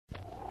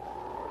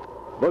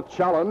the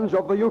challenge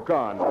of the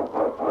Yukon.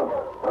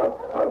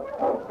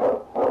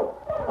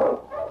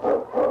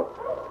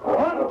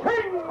 On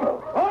King,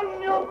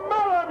 on your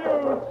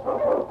Malamute!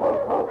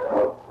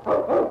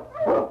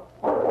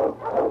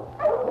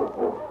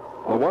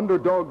 The Wonder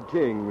Dog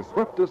King,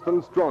 swiftest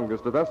and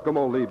strongest of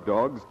Eskimo lead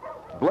dogs,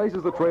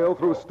 blazes the trail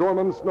through storm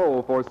and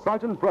snow for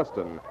Sergeant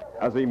Preston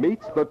as he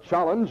meets the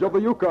challenge of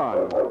the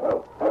Yukon.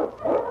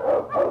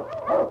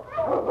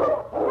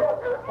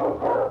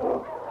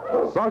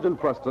 Sergeant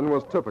Preston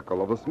was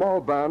typical of the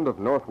small band of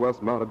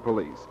Northwest Mounted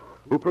Police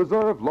who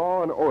preserved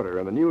law and order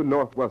in the new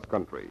Northwest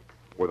country,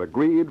 where the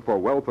greed for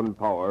wealth and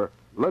power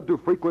led to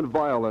frequent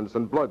violence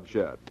and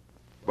bloodshed.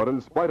 But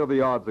in spite of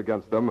the odds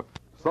against them,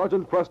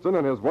 Sergeant Preston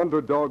and his Wonder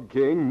Dog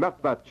King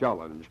met that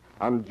challenge,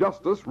 and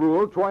justice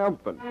ruled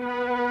triumphant.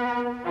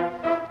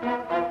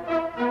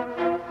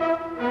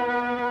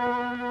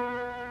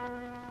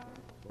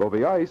 Though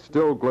the ice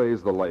still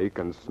glazed the lake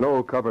and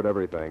snow covered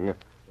everything,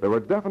 there were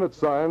definite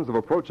signs of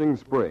approaching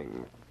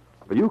spring.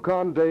 The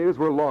Yukon days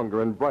were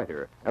longer and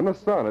brighter, and the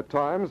sun at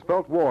times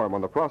felt warm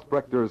on the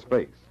prospector's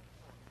face.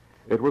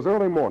 It was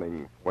early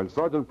morning when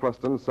Sergeant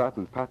Preston sat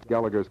in Pat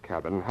Gallagher's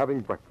cabin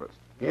having breakfast.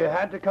 You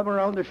had to come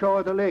around the shore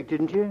of the lake,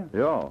 didn't you?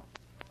 Yeah.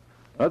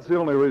 That's the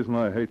only reason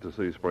I hate to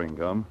see spring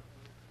come.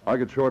 I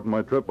could shorten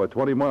my trip by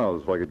 20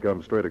 miles if I could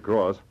come straight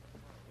across.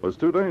 But it's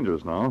too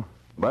dangerous now.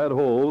 Bad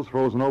holes,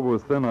 frozen over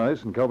with thin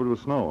ice and covered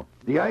with snow.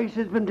 The ice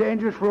has been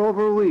dangerous for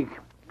over a week.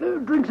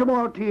 Drink some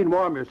more tea and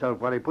warm yourself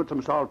while I put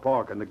some salt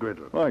pork in the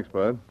griddle. Thanks,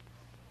 Pat.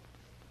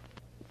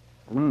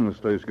 This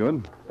tastes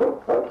good.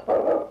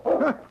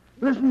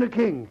 Listen to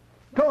King.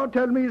 Don't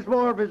tell me it's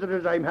more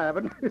visitors I'm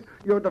having.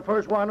 You're the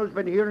first one who's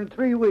been here in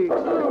 3 weeks.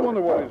 I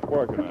wonder what he's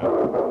barking at.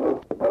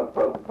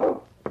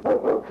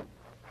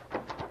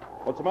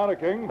 What's the matter,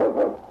 King?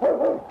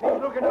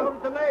 He's looking out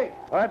at the lake.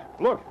 Pat,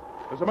 look.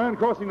 There's a man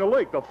crossing the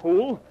lake, the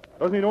fool.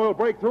 Doesn't he know he'll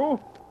break through?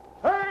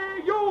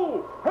 Hey,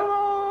 you!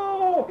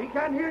 Hello! He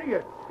can't hear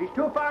you. He's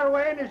too far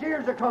away and his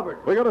ears are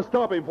covered. We gotta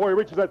stop him before he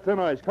reaches that thin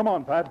ice. Come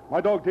on, Pat. My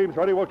dog team's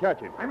ready. We'll catch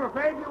him. I'm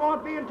afraid we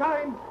won't be in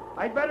time.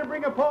 I'd better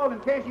bring a pole in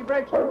case he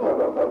breaks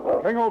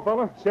through. King, old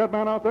fella, see that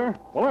man out there?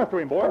 Well, after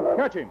him, boy.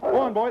 Catch him. Go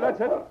on, boy.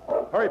 That's it.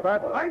 Hurry,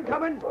 Pat. I'm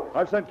coming.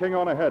 I've sent King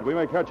on ahead. We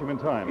may catch him in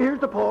time. Here's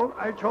the pole.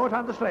 I'll throw it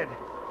on the sled.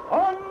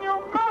 On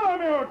your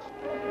Malamute!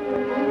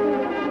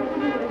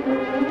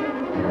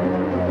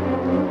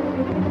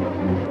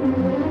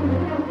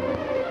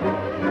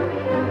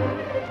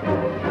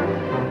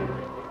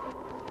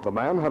 The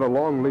man had a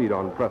long lead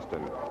on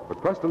Preston,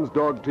 but Preston's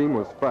dog team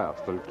was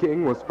fast and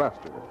King was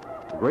faster.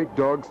 The great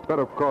dog sped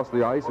across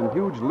the ice in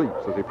huge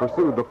leaps as he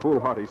pursued the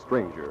foolhardy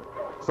stranger.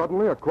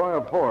 Suddenly, a cry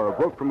of horror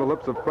broke from the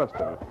lips of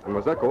Preston and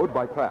was echoed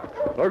by Pat.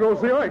 There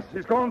goes the ice.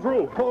 He's gone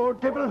through. Poor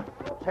Dibble.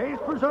 Say his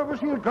preservers,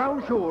 he'll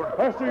drown sure.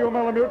 Faster, you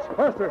Malamutes.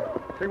 Faster.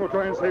 King will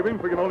try and save him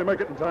if we can only make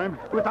it in time.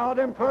 With all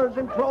them furs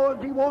and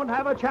claws, he won't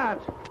have a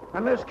chance.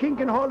 Unless King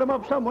can hold him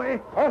up some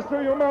way.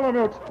 Faster, you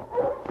Malamutes.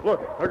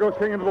 Look, there goes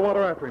King into the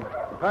water after him.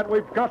 Pat,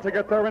 we've got to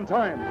get there in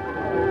time.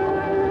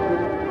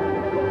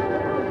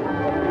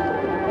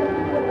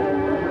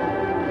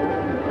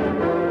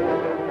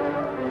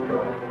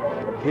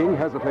 King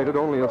hesitated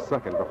only a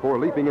second before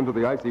leaping into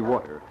the icy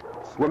water.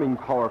 Swimming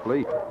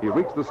powerfully, he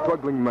reached the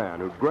struggling man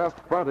who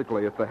grasped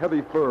frantically at the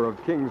heavy fur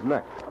of King's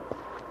neck.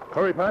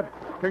 Hurry, Pat.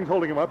 King's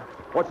holding him up.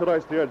 Watch that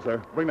ice to the edge there.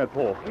 Bring that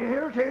pole.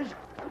 Here it is.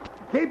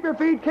 Keep your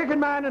feet kicking,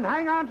 man, and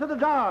hang on to the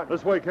dog.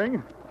 This way,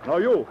 King. Now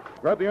you,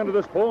 grab the end of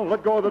this pole and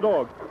let go of the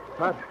dog.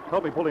 Pat,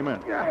 help me pull him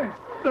in. Yeah.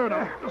 There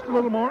now. Just a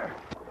little more.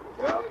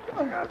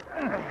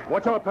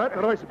 Watch out, Pat.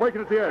 That ice is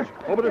breaking at the edge.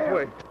 Over this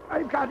way.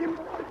 I've got him.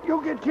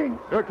 You get King.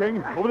 Here,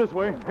 King. Over this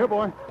way. Here,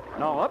 boy.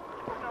 Now up.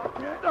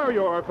 There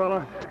you are,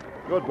 fella.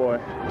 Good boy.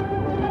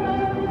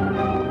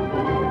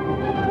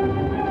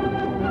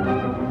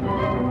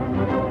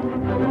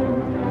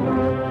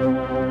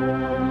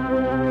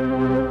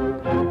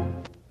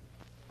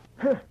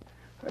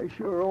 I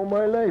sure owe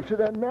my life to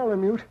that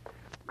Malamute.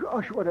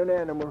 Gosh, what an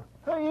animal.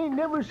 I ain't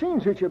never seen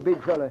such a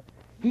big fella.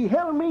 He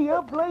held me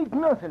up like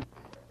nothing.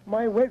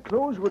 My wet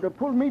clothes would have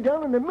pulled me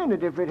down in a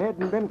minute if it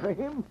hadn't been for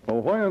him. Well,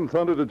 why in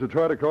thunder did you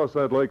try to cross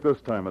that lake this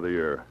time of the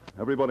year?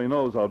 Everybody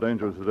knows how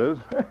dangerous it is.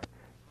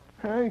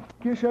 I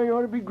guess I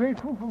ought to be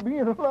grateful for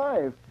being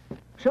alive.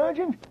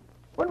 Sergeant,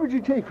 what would you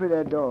take for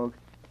that dog?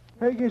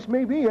 I guess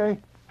maybe I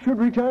should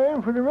retire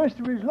him for the rest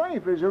of his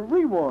life as a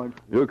reward.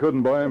 You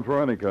couldn't buy him for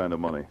any kind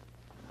of money.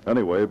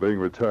 Anyway, being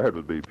retired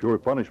would be pure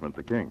punishment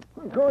to King.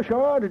 Gosh, I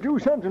ought to do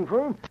something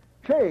for him.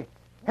 Say,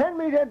 hand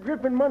me that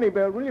dripping money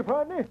belt, will you,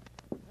 partner?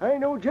 I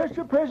know just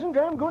the present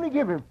I'm going to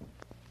give him.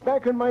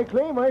 Back on my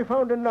claim, I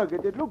found a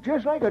nugget that looked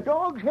just like a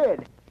dog's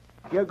head.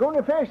 You're going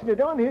to fasten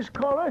it on his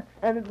collar,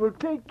 and it will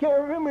take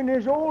care of him in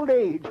his old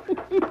age.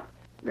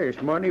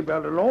 This money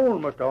belt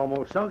alone must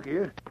almost sunk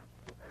you.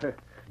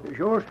 You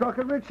sure struck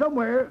it rich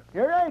somewhere.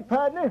 You're right,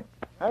 partner.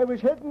 I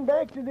was heading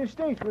back to the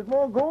States with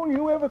more gold than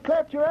you ever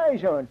clapped your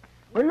eyes on.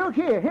 Well, look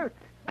here. Here.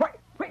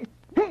 Wait.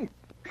 Hey,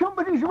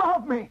 somebody's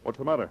robbed me. What's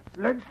the matter?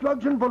 Lead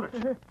slugs and bullets.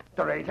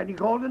 There ain't any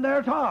gold in there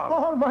at all.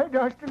 All my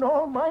dust and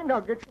all my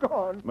nuggets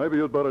gone. Maybe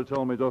you'd better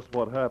tell me just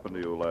what happened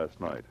to you last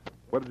night.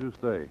 Where did you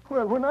stay?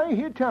 Well, when I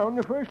hit town,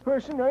 the first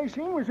person I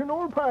seen was an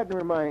old partner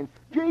of mine,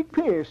 Jake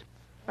Pierce.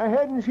 I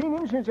hadn't seen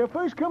him since I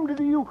first come to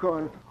the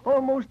Yukon,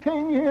 almost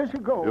 10 years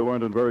ago. You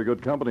weren't in very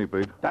good company,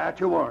 Pete. That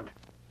you weren't.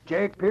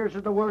 Jake Pierce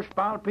is the worst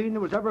spalpeen that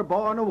was ever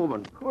born a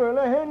woman. Well,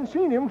 I hadn't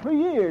seen him for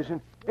years,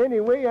 and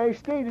anyway, I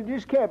stayed at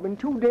his cabin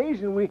 2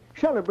 days, and we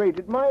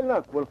celebrated my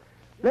luck. Well,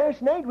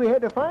 last night we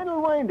had a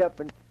final wind-up,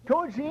 and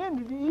towards the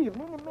end of the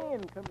evening, a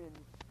man come in.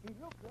 He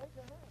looked like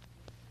a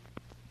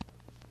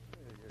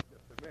You're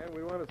just the man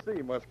we want to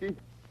see, Muskie.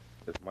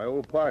 It's my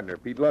old partner,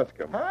 Pete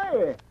Luscombe.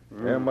 Hi.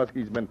 Yeah,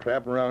 Muskie's been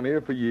trapping around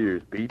here for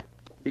years, Pete.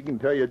 He can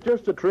tell you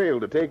just a trail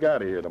to take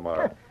out of here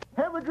tomorrow.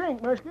 Have a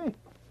drink, Muskie.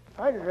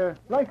 I'd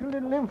like a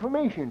little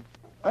information.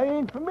 I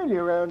ain't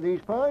familiar around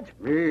these parts.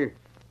 Me,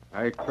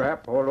 I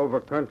trap all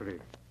over country.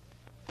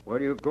 Where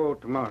do you go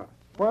tomorrow?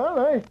 Well,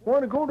 I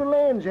want to go to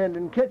Land's End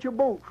and catch a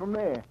boat from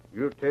there.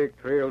 You take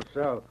trail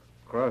south,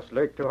 cross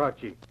Lake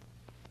Tohatchee.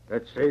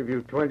 That save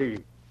you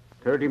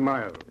 30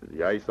 miles. Is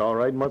the ice all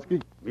right,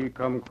 Muskie? Me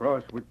come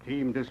cross with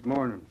team this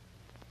morning.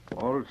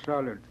 All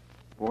solid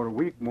for a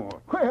week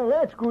more. Well,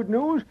 that's good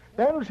news.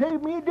 That'll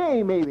save me a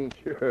day, maybe.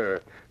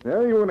 Sure.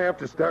 Now you won't have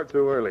to start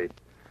so early.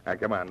 Now,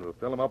 come on, we'll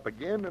fill 'em up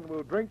again, and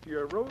we'll drink to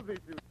your rosy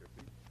future,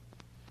 Pete.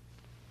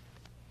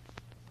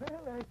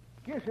 Well, I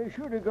guess I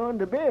should have gone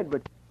to bed,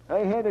 but I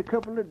had a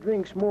couple of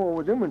drinks more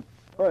with them, and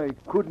I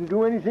couldn't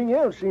do anything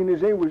else, seeing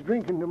as they was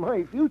drinking to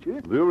my future.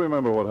 Do you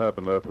remember what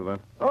happened after that?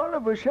 All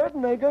of a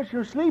sudden, I got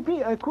so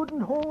sleepy, I couldn't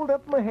hold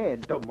up my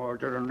head. The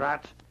murdering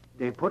rats.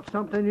 They put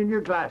something in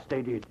your glass,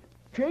 they did.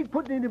 Jake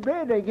put me to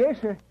bed, I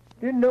guess. I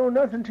didn't know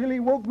nothing till he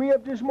woke me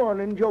up this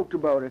morning and joked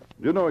about it.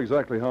 Do you know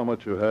exactly how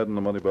much you had in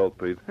the money belt,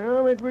 Pete?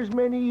 Oh, it was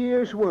many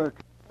years' work.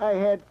 I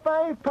had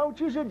 5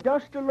 pouches of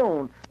dust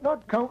alone,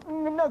 not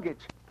counting the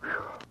nuggets.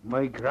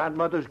 My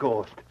grandmother's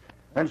ghost.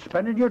 And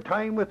spending your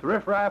time with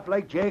riffraff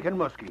like Jake and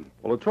Muskie.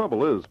 Well, the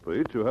trouble is,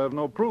 Pete, you have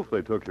no proof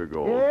they took your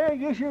gold. Yeah, I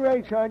guess you're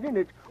right, Sergeant.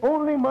 It's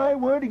only my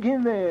word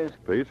against theirs.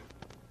 Pete,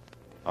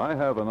 I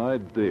have an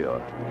idea.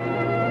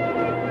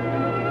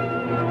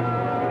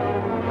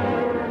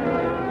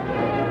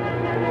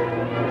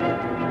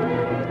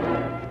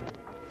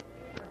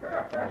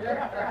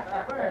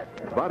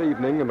 That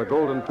evening in the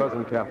Golden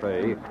Pheasant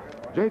Cafe,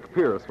 Jake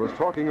Pierce was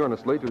talking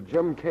earnestly to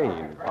Jim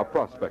Kane, a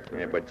prospector.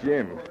 Yeah, but,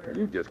 Jim,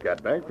 you just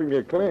got back from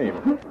your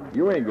claim.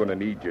 You ain't going to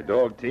need your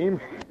dog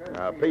team.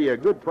 I'll pay you a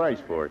good price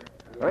for it.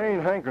 I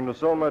ain't hankering to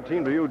sell my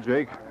team to you,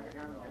 Jake.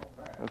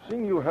 I've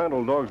seen you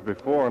handle dogs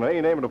before, and I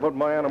ain't aiming to put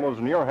my animals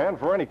in your hand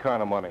for any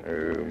kind of money.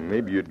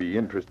 Maybe you'd be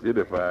interested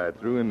if I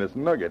threw in this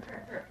nugget.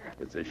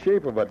 It's the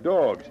shape of a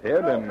dog's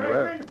head, and,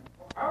 well...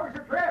 How's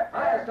your trip?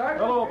 Hi, Sergeant.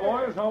 Hello,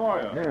 boys. How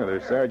are you? Yeah,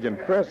 there's Sergeant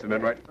Preston,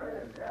 and right...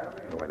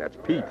 Why, that's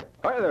Pete.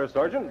 Hi there,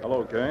 Sergeant.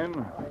 Hello,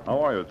 Kane.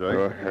 How are you,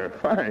 Jake?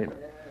 Fine.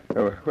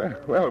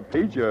 Well,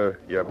 Pete,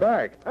 you're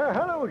back.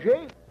 Hello,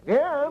 Jake.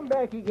 Yeah, I'm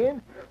back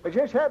again. I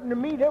just happened to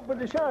meet up with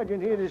the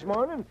sergeant here this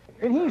morning,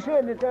 and he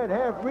said that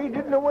half-breed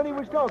didn't know what he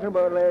was talking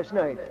about last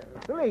night.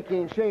 The lake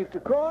ain't safe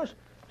to cross,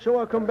 so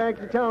I come back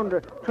to town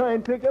to try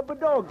and pick up a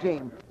dog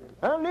team.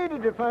 I'll need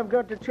it if I've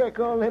got to trek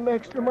all them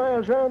extra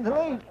miles around the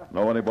lake.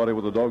 Know anybody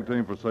with a dog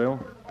team for sale?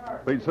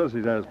 Pete says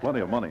he has plenty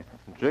of money.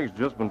 Jake's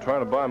just been trying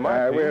to buy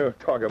my team. We'll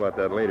talk about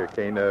that later,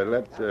 Kane.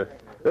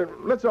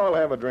 Let's all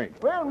have a drink.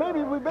 Well,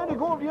 maybe we better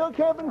go to your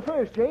cabin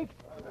first, Jake.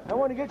 I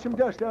want to get some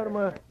dust out of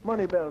my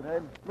money belt.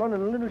 I'm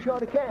running a little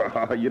short of cash.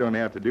 Oh, you don't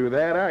have to do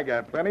that. I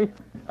got plenty.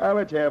 I'll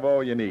let you have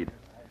all you need.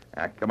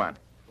 Come on.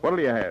 What'll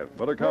you have?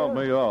 Better count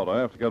me out. I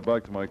have to get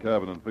back to my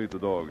cabin and feed the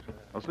dogs.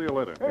 I'll see you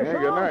later. So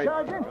good long, night.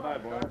 Sergeant. Good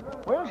night,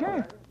 boys. Well,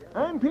 sir,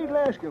 I'm Pete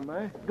Lascombe.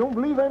 I don't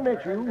believe I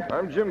met you.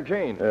 I'm Jim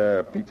Kane.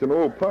 Pete's an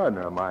old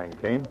partner of mine,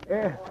 Kane.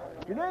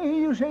 Did I hear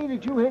you say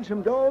that you had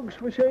some dogs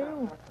for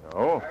sale?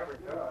 Oh,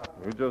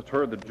 you just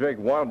heard that Jake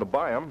wanted to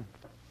buy them.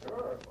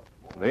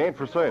 They ain't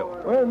for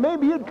sale. Well,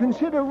 maybe you'd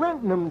consider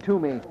renting them to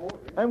me.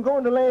 I'm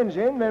going to Land's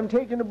End, and I'm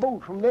taking a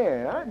boat from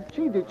there. I'd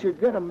see that you'd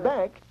get them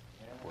back.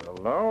 Well,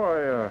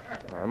 now,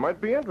 I might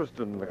be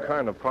interested in the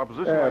kind of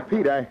proposition.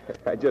 Pete, I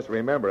just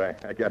remember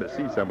I got to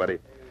see somebody.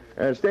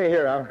 Stay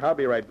here. I'll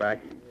be right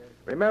back.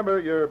 Remember,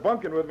 you're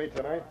bunking with me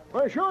tonight.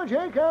 Well, sure,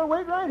 Jake. I'll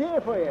wait right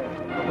here for you.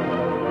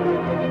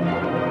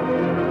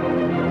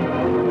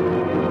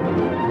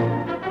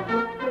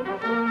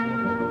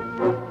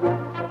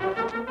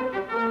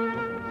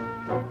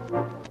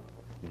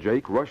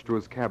 Jake rushed to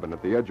his cabin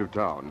at the edge of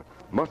town.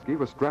 Muskie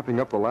was strapping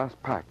up the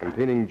last pack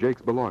containing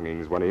Jake's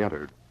belongings when he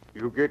entered.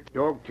 You get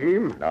dog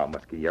team? No,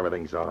 Muskie,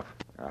 everything's off.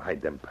 I'll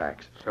hide them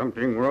packs.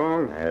 Something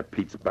wrong?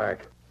 Pete's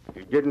back.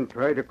 He didn't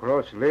try to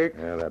cross lake?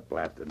 Yeah, that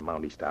blasted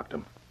Mountie stopped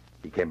him.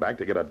 He came back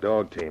to get a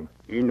dog team.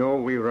 He know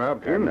we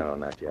robbed him? No,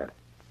 not yet.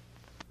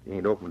 He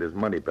ain't opened his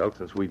money belt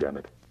since we done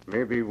it.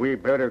 Maybe we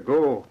better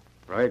go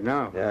right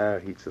now. Yeah,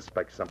 he'd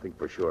suspect something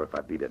for sure if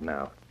I beat it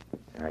now.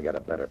 I got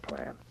a better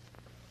plan.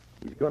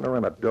 He's going to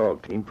run a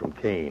dog team from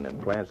Kane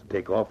and plans to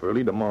take off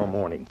early tomorrow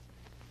morning.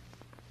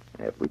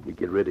 If we could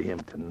get rid of him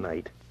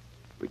tonight,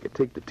 We could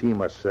take the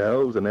team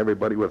ourselves, and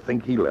everybody would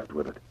think he left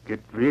with it. Get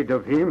rid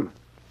of him?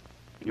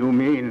 You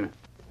mean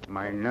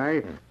my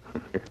knife?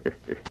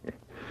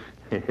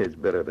 It's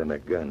better than a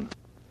gun.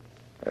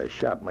 A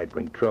shot might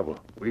bring trouble.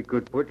 We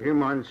could put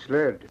him on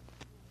sled,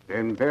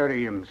 then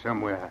bury him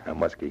somewhere. Now,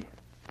 Muskie,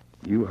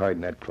 you hide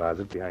in that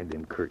closet behind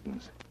them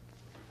curtains.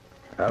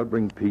 I'll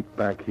bring Pete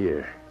back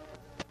here.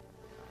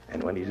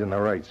 And when he's in the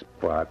right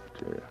spot,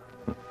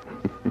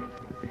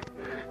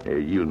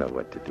 you'll know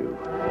what to do.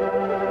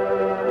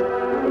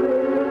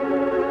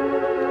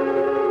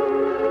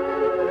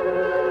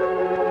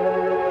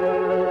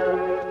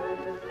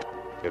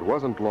 It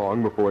wasn't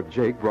long before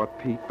Jake brought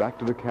Pete back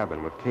to the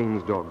cabin with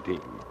Kane's dog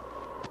team.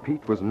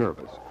 Pete was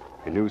nervous.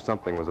 He knew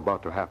something was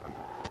about to happen.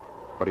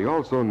 But he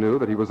also knew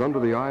that he was under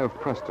the eye of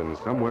Preston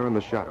somewhere in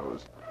the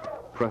shadows.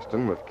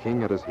 Preston, with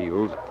King at his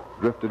heels,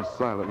 drifted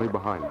silently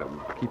behind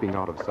them, keeping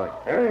out of sight.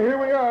 Hey, here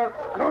we are.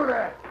 Go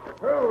there.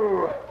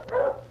 Oh.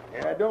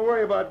 Yeah, don't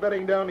worry about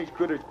bedding down these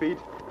critters, Pete.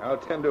 I'll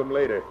tend to them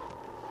later.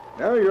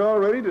 Now you're all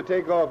ready to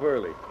take off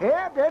early.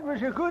 Yeah, that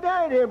was a good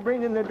idea,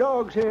 bringing the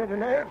dogs here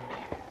tonight.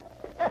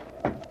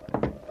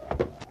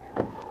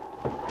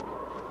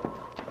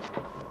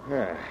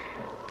 Yeah.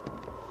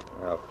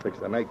 I'll fix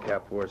the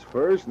nightcap for us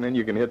first, and then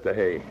you can hit the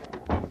hay.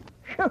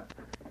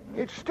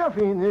 It's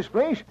stuffy in this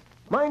place.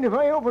 Mind if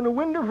I open the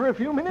window for a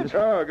few minutes?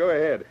 Oh, go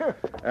ahead.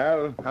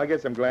 I'll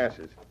get some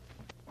glasses.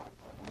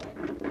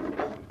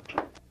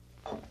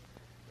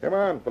 Come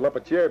on, pull up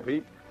a chair,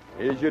 Pete.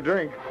 Here's your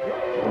drink.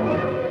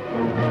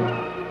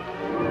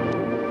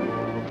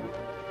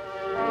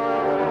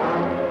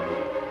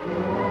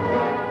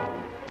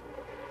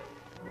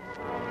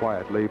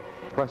 Quietly,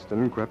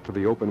 Preston crept to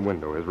the open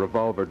window, his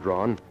revolver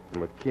drawn,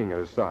 and with King at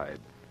his side.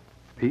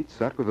 Pete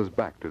sat with his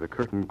back to the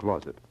curtained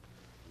closet.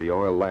 The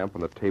oil lamp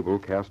on the table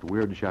cast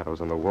weird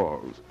shadows on the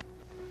walls.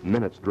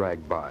 Minutes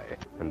dragged by,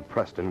 and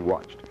Preston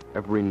watched,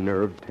 every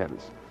nerve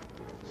tense.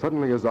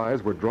 Suddenly his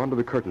eyes were drawn to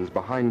the curtains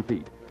behind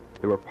Pete.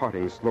 They were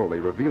parting slowly,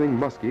 revealing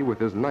Muskie with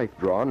his knife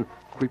drawn,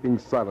 creeping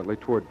silently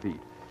toward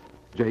Pete.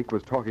 Jake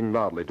was talking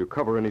loudly to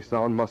cover any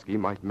sound Muskie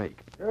might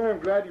make. I'm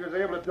glad you was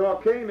able to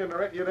talk Kane into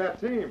letting you that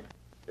team.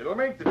 It'll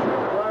make the trip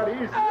a lot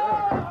easier.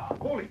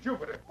 Holy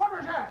Jupiter. What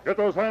was that? Get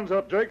those hands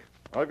up, Jake.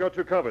 I've got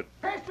you covered.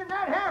 Preston,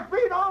 that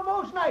half-breed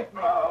almost knifed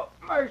me. Oh,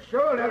 my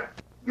shoulder.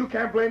 You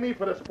can't blame me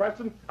for this,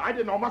 Preston. I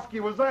didn't know Muskie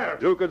was there.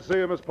 You could see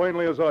him as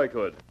plainly as I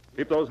could.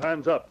 Keep those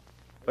hands up.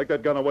 Take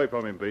that gun away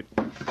from him, Pete.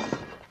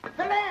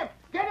 The lamp!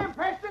 Get him,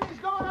 Preston! He's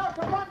going out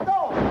the front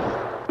door!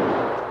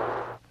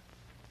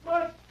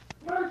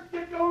 Must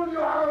get going, you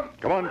hound.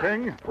 Come on,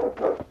 King.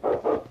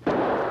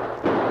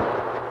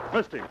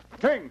 Missed him.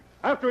 King,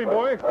 after him,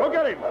 boy. Go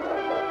get him.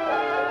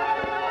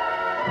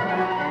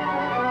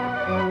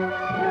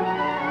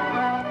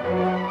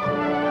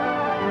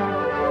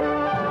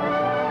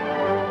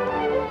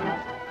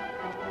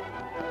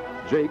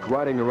 Jake,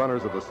 riding the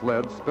runners of the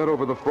sled, sped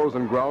over the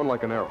frozen ground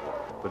like an arrow.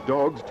 The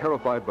dogs,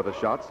 terrified by the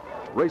shots,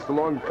 raced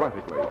along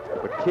frantically.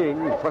 But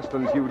King,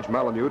 Preston's huge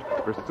Malamute,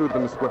 pursued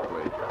them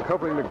swiftly,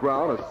 covering the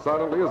ground as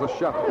silently as a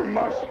shadow.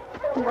 Mush,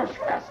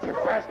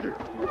 faster.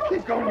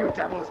 Keep going, you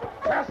devils.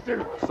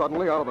 Faster.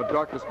 Suddenly, out of the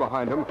darkness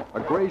behind him, a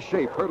gray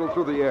shape hurtled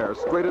through the air,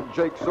 straight at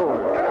Jake's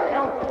shoulder.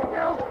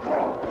 Help.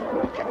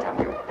 Get down,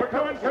 you. We're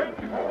coming, King.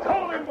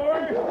 Hold him,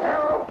 boy.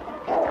 Help.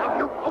 Get down,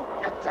 you.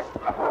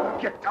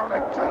 Get down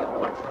and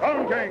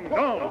Down, King,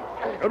 down.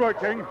 Good work,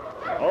 King.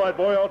 All right,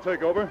 boy, I'll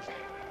take over.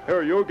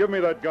 Here, you, give me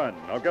that gun.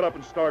 I'll get up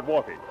and start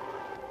walking.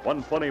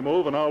 One funny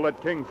move, and I'll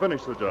let King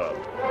finish the job.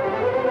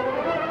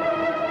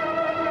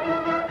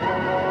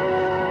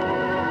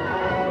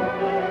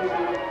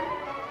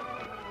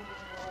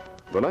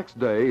 The next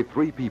day,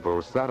 3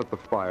 people sat at the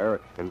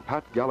fire in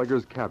Pat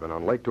Gallagher's cabin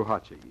on Lake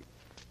Tohatchee.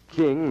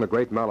 King, the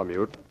great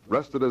Malamute,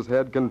 rested his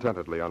head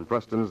contentedly on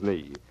Preston's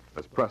knee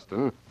as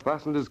Preston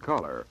fastened his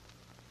collar.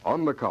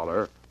 On the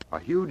collar, a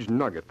huge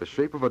nugget the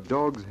shape of a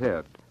dog's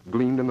head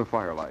gleamed in the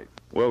firelight.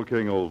 Well,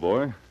 King, old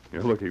boy,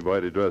 you're looking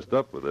mighty dressed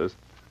up with this.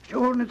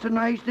 Sure, and it's a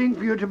nice thing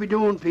for you to be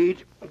doing,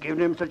 Pete.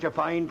 Giving him such a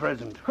fine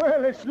present.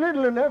 Well, it's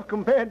little enough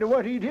compared to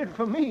what he did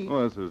for me.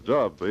 Well, that's his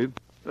job, Pete.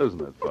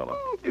 Isn't it, fella?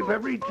 If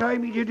every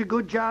time he did a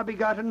good job he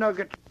got a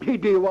nugget,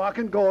 he'd be a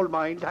walking gold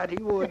mine, that he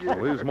would.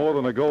 Well, he's more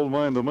than a gold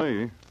mine to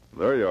me.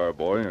 There you are,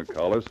 boy. Your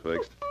collar's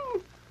fixed.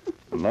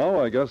 And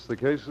now I guess the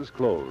case is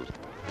closed.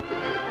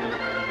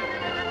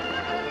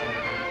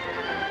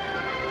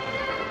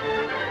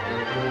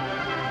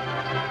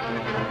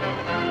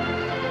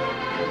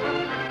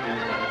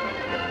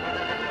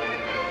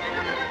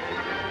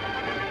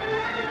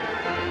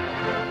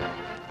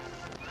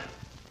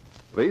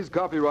 These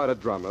copyrighted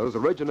dramas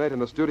originate in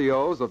the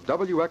studios of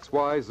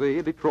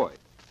WXYZ Detroit.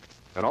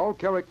 And all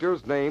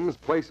characters, names,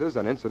 places,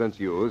 and incidents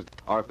used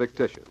are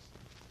fictitious.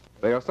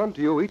 They are sent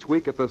to you each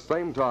week at the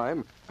same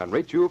time and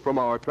reach you from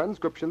our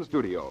transcription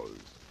studios.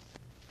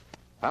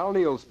 Hal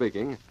Neal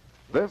speaking.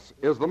 This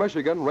is the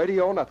Michigan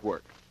Radio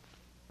Network.